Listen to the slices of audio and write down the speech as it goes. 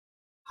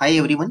Hi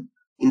everyone.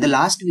 In the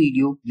last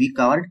video, we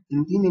covered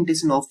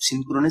implementation of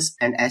synchronous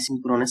and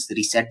asynchronous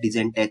reset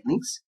design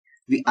techniques.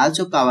 We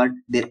also covered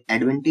their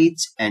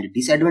advantage and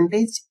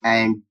disadvantage,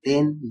 and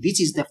then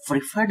which is the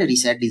preferred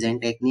reset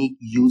design technique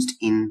used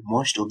in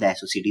most of the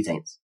SOC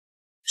designs.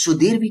 So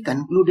there we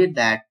concluded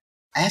that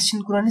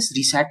asynchronous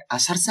reset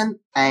assertion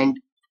and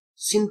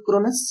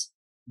synchronous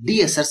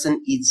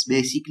de-assertion is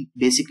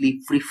basically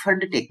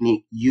preferred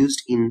technique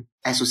used in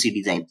SOC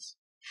designs.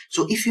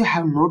 So if you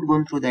have not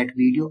gone through that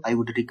video, I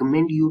would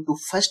recommend you to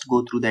first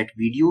go through that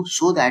video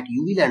so that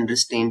you will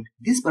understand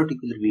this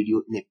particular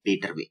video in a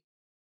better way.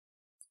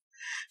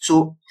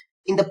 So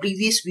in the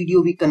previous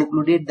video, we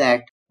concluded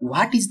that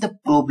what is the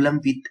problem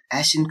with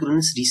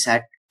asynchronous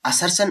reset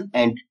assertion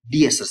and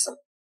de-assertion.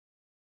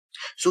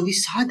 So we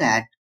saw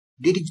that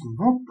there is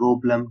no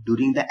problem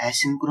during the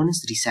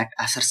asynchronous reset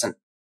assertion,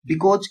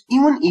 because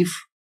even if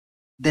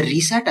the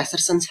reset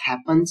assertions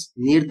happens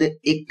near the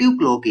active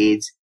clock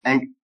edge,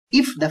 and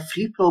if the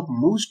flip-flop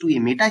moves to a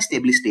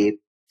metastable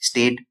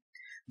state,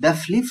 the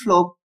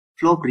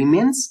flip-flop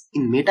remains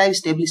in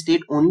metastable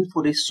state only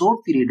for a short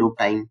period of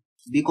time,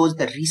 because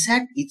the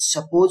reset is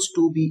supposed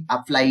to be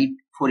applied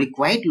for a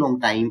quite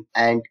long time,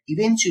 and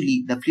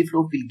eventually the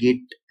flip-flop will get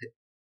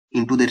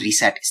into the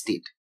reset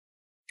state.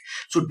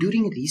 So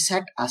during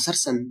reset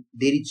assertion,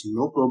 there is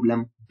no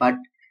problem, but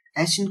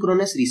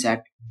asynchronous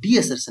reset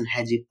de-assertion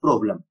has a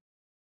problem.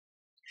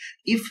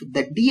 If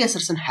the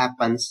de-assertion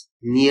happens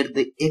near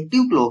the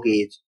active clock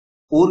edge,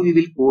 or we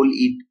will call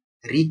it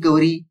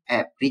recovery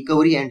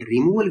and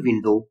removal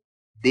window,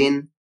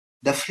 then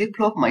the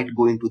flip-flop might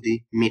go into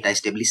the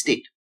metastable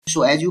state.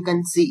 So as you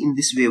can see in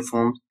this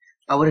waveform,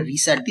 our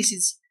reset, this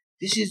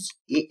is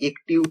a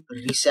active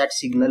reset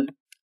signal,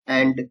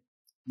 and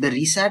the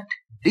reset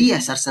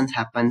de-assertion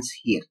happens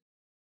here,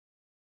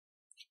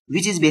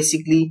 which is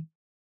basically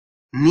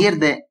near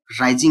the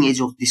rising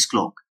edge of this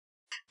clock.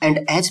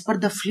 And as per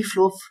the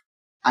flip-flop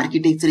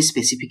architecture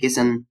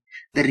specification,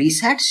 the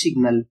reset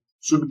signal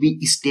should be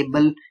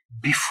stable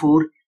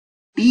before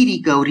T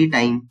recovery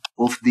time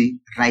of the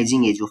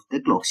rising edge of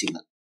the clock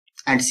signal.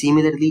 And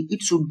similarly,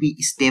 it should be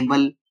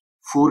stable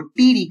for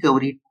T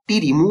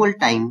removal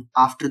time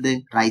after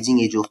the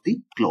rising edge of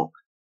the clock.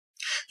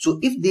 So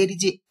if there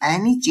is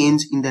any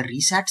change in the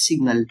reset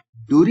signal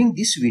during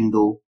this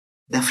window,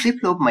 the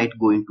flip-flop might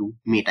go into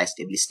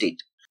metastable state.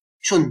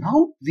 So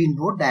now we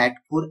know that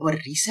for our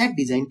reset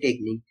design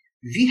technique,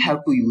 we have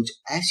to use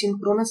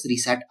asynchronous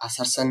reset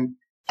assertion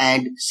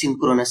and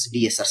synchronous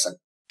de-assertion.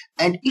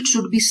 And it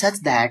should be such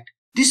that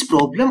this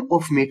problem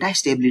of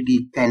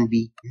metastability can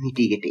be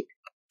mitigated.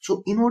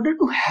 So in order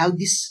to have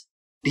this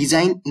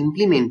design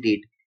implemented,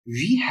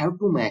 we have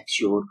to make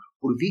sure,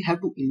 or we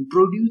have to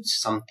introduce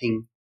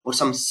something or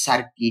some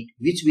circuit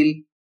which will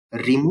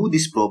remove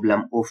this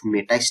problem of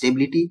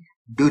metastability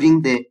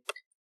during the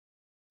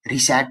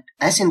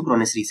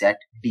asynchronous reset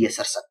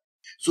de-assertion.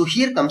 So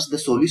here comes the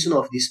solution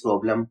of this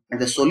problem,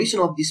 and the solution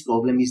of this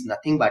problem is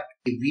nothing but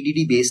a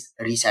VDD-based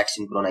reset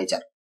synchronizer.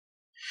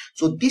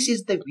 So this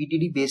is the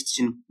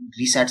VDD-based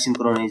reset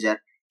synchronizer.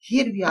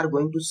 Here we are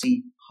going to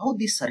see how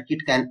this circuit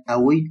can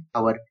avoid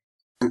our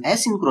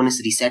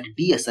asynchronous reset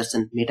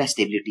de-assertion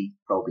metastability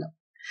problem.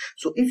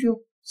 So if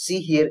you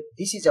see here,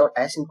 this is our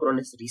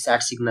asynchronous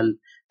reset signal,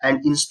 and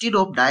instead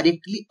of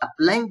directly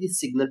applying this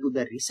signal to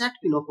the reset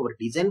pin of our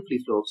design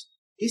flip-flops,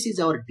 this is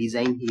our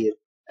design here,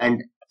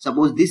 and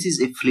suppose this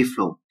is a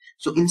flip-flop.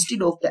 So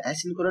instead of the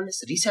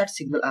asynchronous reset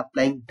signal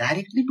applying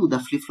directly to the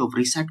flip-flop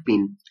reset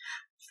pin,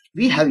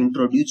 we have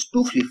introduced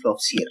two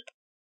flip-flops here.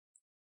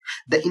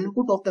 The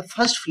input of the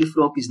first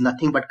flip-flop is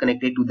nothing but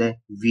connected to the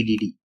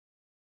VDD,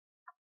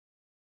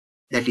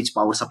 that is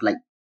power supply,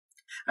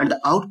 and the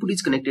output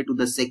is connected to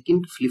the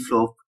second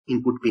flip-flop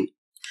input pin.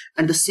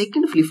 And the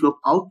second flip-flop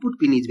output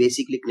pin is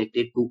basically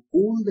connected to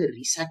all the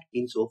reset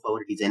pins of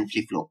our design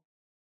flip-flop.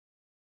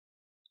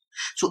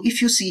 So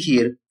if you see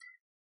here,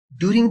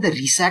 during the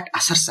reset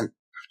assertion,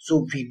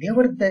 so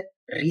whenever the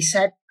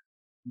reset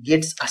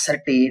gets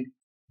asserted,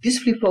 this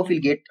flip-flop will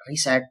get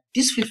reset,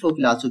 this flip-flop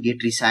will also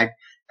get reset,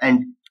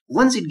 and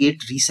once it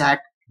gets reset,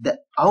 the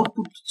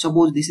output,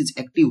 suppose this is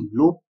active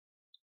low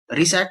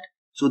reset,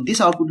 so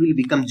this output will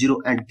become 0,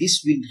 and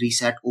this will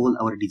reset all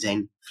our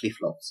design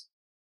flip-flops.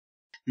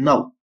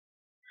 Now,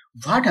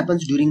 what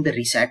happens during the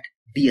reset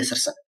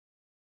de-assertion?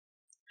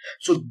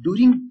 So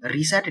during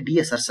reset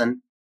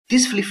de-assertion,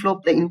 this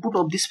flip-flop, the input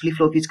of this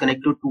flip-flop is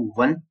connected to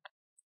 1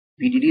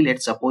 VDD.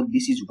 Let's suppose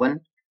this is 1,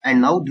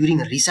 and now during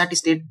reset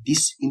state,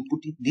 this input,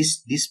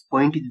 this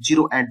point is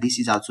 0, and this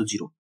is also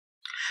 0.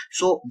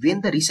 So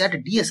when the reset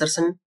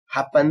de-assertion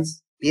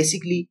happens,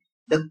 basically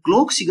the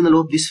clock signal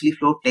of this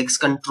flip-flop takes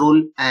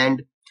control,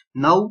 and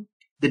now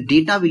the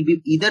data will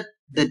be either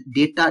the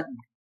data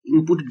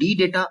input D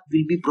data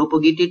will be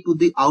propagated to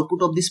the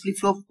output of this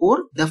flip-flop,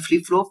 or the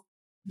flip-flop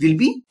will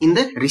be in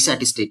the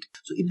reset state.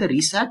 So if the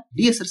reset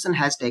de-assertion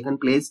has taken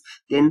place,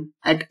 then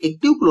at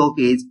active clock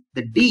edge,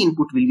 the D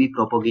input will be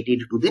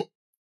propagated to the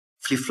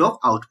flip-flop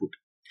output.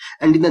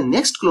 And in the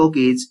next clock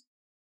edge,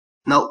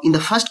 now in the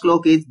first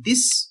clock edge,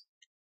 this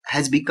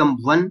has become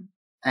 1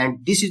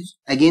 and this is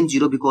again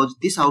 0 because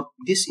this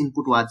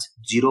input was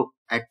 0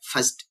 at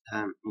first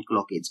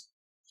clock edge.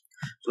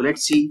 So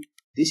let's see,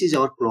 this is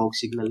our clock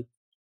signal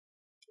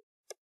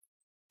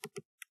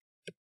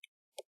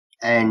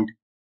and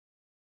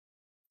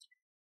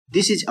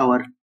this is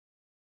our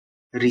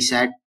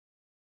reset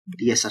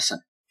de-assertion.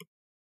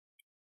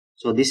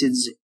 So this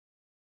is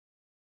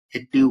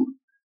active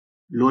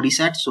low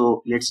reset,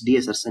 so let's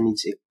de-assertion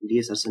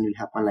will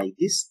happen like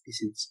this.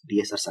 This is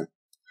de-assertion.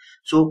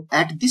 So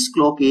at this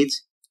clock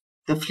edge,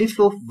 the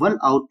flip-flop 1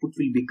 output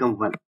will become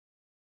 1.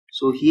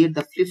 So here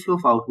the flip-flop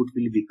output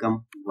will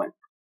become 1.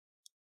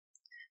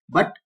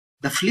 But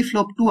the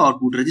flip-flop 2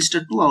 output, register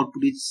 2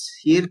 output is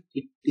here,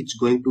 it's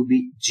going to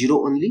be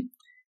 0 only.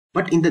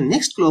 But in the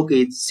next clock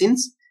edge,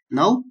 since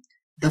now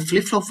the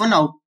flip-flop 1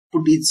 output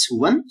is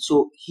 1,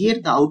 so here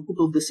the output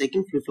of the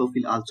second flip-flop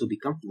will also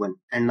become 1.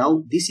 And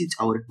now this is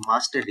our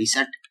master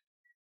reset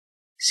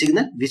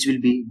signal which will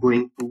be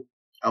going to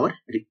our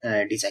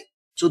design.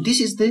 So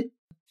this is the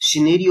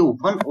scenario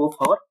 1 of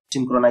our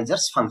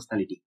synchronizer's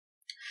functionality.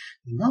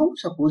 Now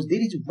suppose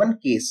there is one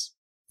case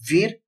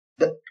where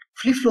the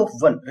flip-flop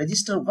 1,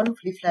 register 1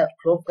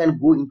 flip-flop can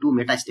go into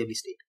metastable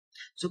state.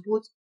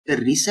 Suppose the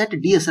reset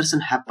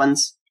de-assertion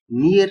happens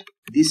near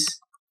this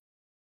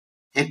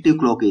active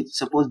clock edge.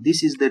 Suppose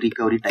this is the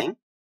recovery time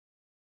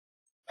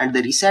and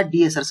the reset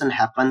de-assertion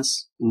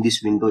happens in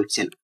this window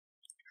itself.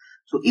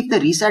 So if the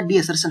reset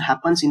de-assertion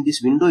happens in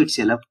this window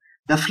itself,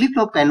 the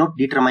flip-flop cannot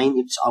determine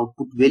its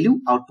output value,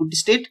 output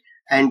state,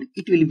 and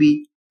it will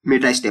be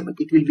metastable.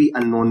 It will be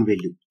unknown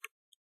value.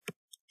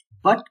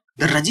 But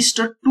the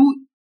register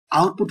 2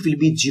 output will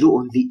be 0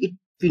 only. It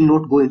will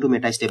not go into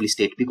metastable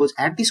state because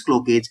at this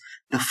clock edge,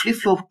 the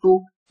flip-flop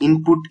 2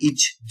 input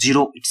is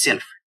 0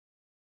 itself.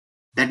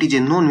 That is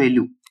a known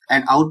value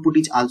and output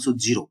is also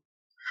 0.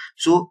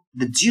 So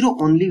the 0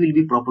 only will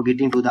be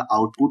propagating to the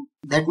output.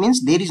 That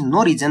means there is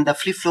no reason the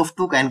flip-flop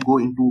 2 can go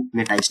into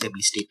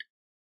metastable state.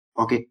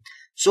 Okay.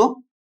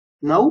 So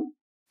now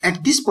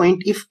at this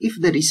point, if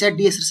the reset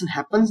de-assertion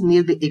happens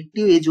near the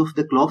active edge of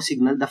the clock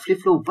signal, the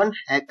flip-flop 1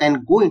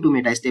 can go into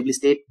metastable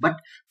state, but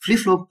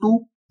flip-flop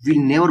 2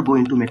 will never go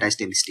into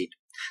metastable state.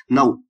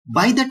 Now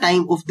by the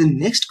time of the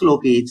next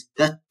clock edge,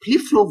 the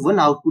flip-flop 1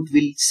 output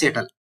will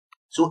settle.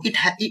 So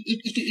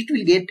it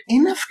will get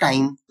enough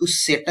time to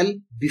settle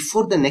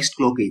before the next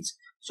clock edge.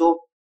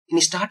 So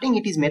in starting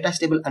it is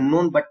metastable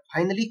unknown, but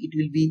finally it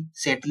will be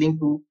settling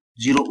to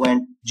 0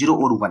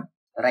 or 1,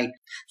 right?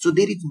 So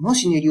there is no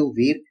scenario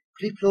where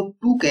flip-flop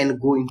 2 can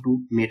go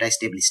into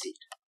metastable state.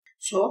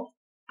 So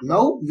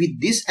now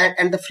with this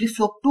and the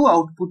flip-flop 2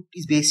 output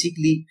is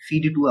basically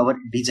fed to our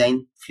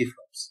design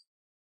flip-flops.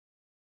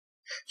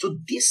 So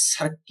this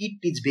circuit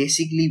is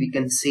basically, we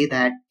can say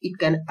that it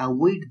can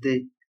avoid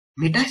the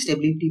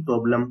metastability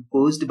problem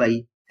caused by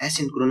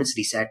asynchronous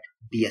reset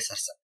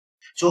de-assertion.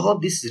 So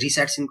hope this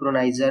reset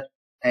synchronizer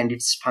and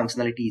its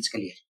functionality is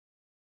clear.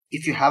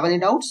 If you have any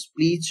doubts,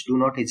 please do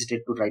not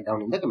hesitate to write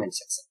down in the comment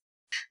section.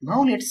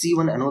 Now let's see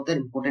another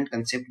important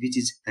concept, which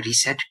is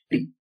reset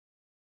tree.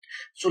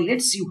 So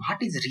let's see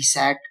what is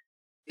reset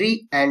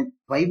tree and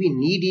why we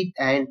need it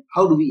and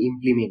how do we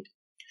implement it.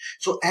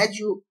 So as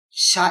you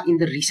saw in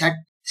the reset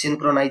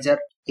synchronizer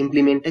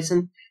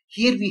implementation,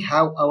 here we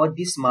have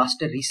this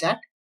master reset,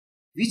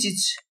 which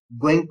is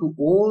going to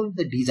all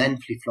the design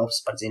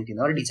flip-flops present in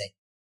our design.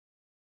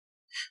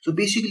 So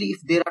basically if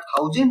there are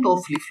thousands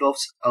of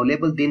flip-flops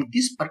available, then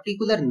this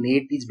particular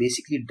net is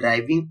basically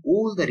driving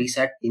all the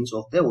reset pins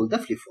of all the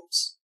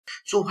flip-flops.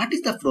 So what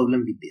is the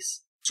problem with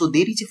this? So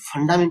there is a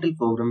fundamental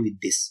problem with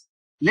this.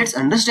 Let's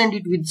understand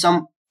it with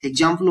some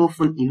example of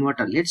an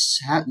inverter.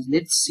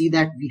 Let's see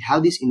that we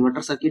have this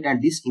inverter circuit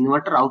and this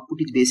inverter output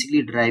is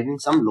basically driving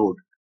some load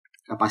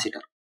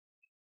capacitor.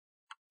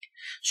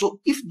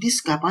 So if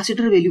this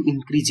capacitor value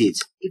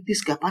increases,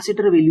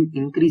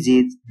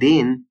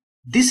 then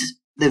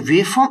the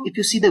waveform, if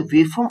you see the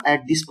waveform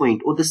at this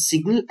point or the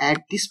signal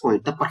at this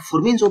point, the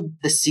performance of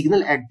the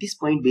signal at this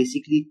point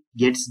basically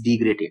gets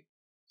degraded.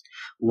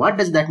 What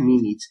does that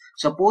mean is,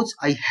 suppose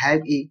I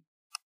have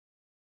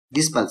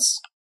this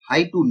pulse,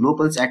 high to low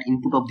pulse at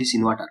input of this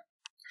inverter.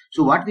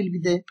 So what will be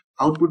the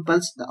output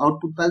pulse? The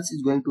output pulse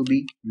is going to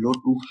be low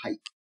to high.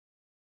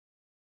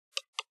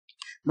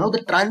 Now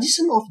the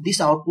transition of this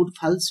output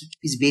pulse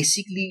is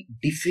basically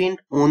depend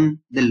on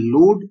the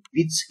load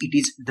which it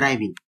is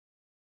driving.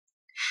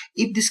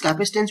 If this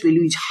capacitance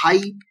value is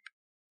high,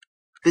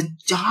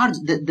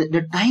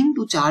 the time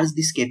to charge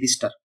this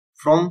capacitor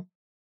from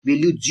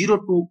value 0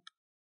 to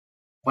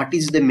what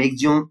is the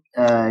maximum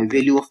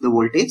value of the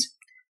voltage,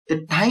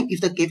 the time,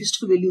 if the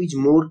capacitor value is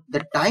more,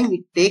 the time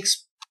it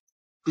takes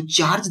to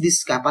charge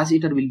this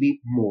capacitor will be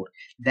more.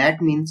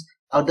 That means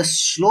the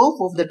slope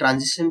of the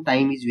transition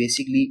time is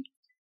basically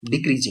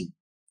decreasing.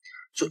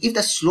 So if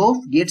the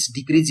slope gets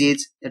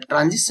decreases, the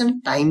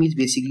transition time is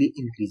basically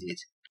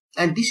increases,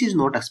 and this is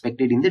not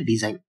expected in the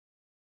design.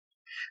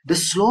 The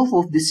slope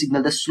of this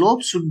signal, the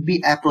slope should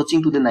be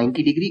approaching to the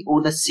 90 degree,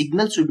 or the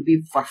signal should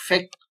be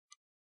perfect,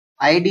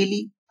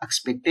 ideally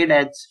expected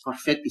as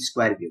perfect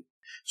square wave.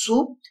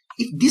 So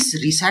if this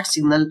reset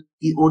signal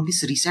or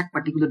this reset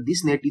particular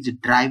this net is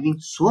driving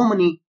so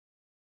many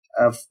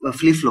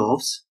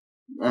flip-flops,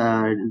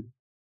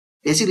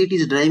 basically it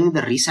is driving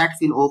the reset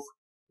pin of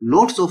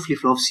lots of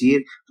flip-flops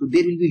here, so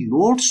there will be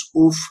lots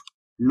of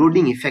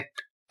loading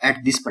effect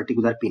at this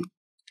particular pin.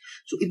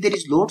 So if there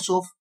is lots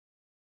of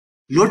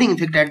loading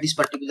effect at this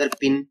particular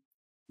pin,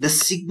 the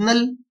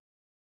signal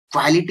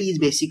quality is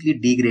basically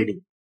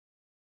degrading,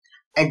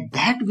 and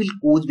that will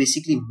cause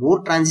basically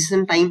more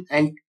transition time,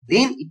 and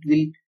then it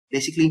will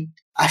basically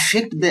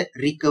affect the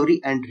recovery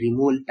and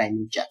removal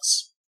timing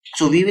checks.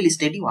 So we will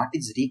study what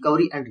is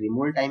recovery and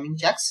removal timing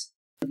checks.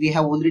 We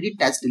have already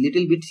touched a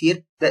little bit here.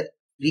 The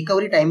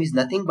recovery time is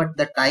nothing but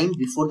the time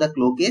before the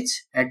clock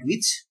edge at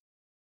which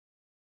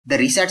the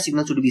reset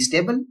signal should be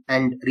stable,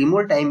 and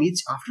removal time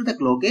is after the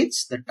clock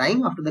edge, the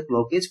time after the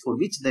clock edge for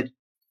which the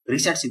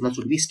reset signal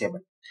should be stable.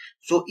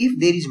 So if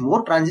there is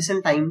more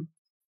transition time,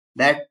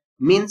 that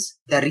means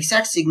the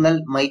reset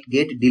signal might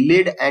get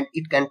delayed and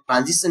it can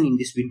transition in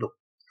this window.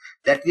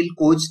 That will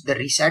cause the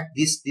reset,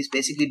 this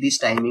basically this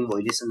timing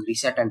violation,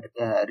 reset and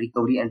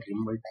recovery and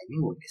removal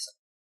timing violation.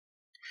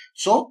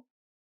 So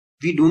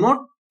we do not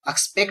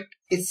expect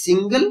a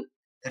single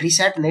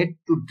reset net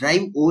to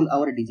drive all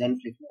our design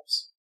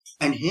flip-flops,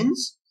 and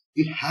hence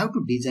we have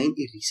to design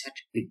a reset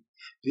pin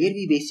where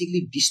we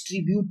basically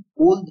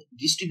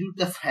distribute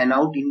the fan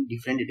out in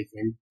different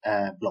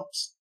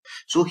blocks.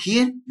 So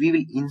here we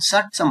will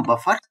insert some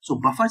buffers. So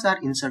buffers are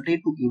inserted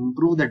to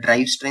improve the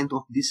drive strength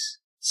of this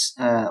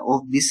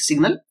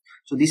signal.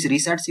 So this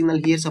reset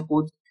signal here,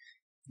 suppose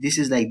this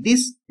is like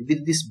this,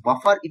 with this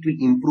buffer it will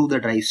improve the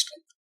drive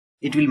strength.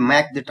 It will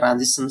make the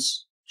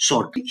transitions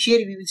short. Here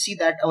we will see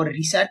that our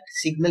reset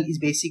signal is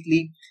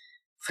basically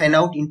fan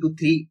out into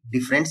 3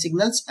 different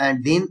signals,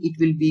 and then it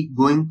will be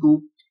going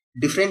to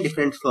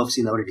different flops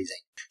in our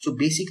design. So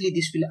basically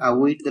this will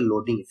avoid the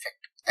loading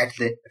effect at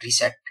the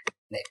reset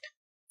net,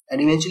 and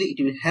eventually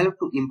it will help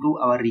to improve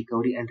our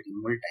recovery and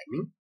removal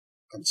timing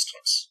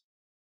constraints.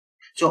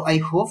 So I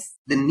hope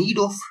the need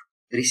of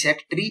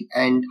reset tree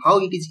and how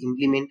it is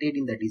implemented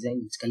in the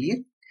design is clear.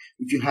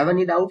 If you have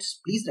any doubts,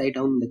 please write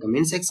down in the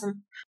comment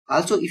section.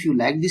 Also, if you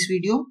like this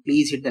video,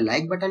 please hit the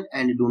like button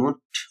and do not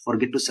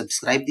forget to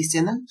subscribe this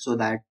channel so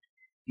that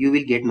you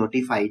will get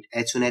notified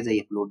as soon as I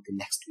upload the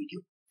next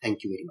video.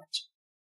 Thank you very much.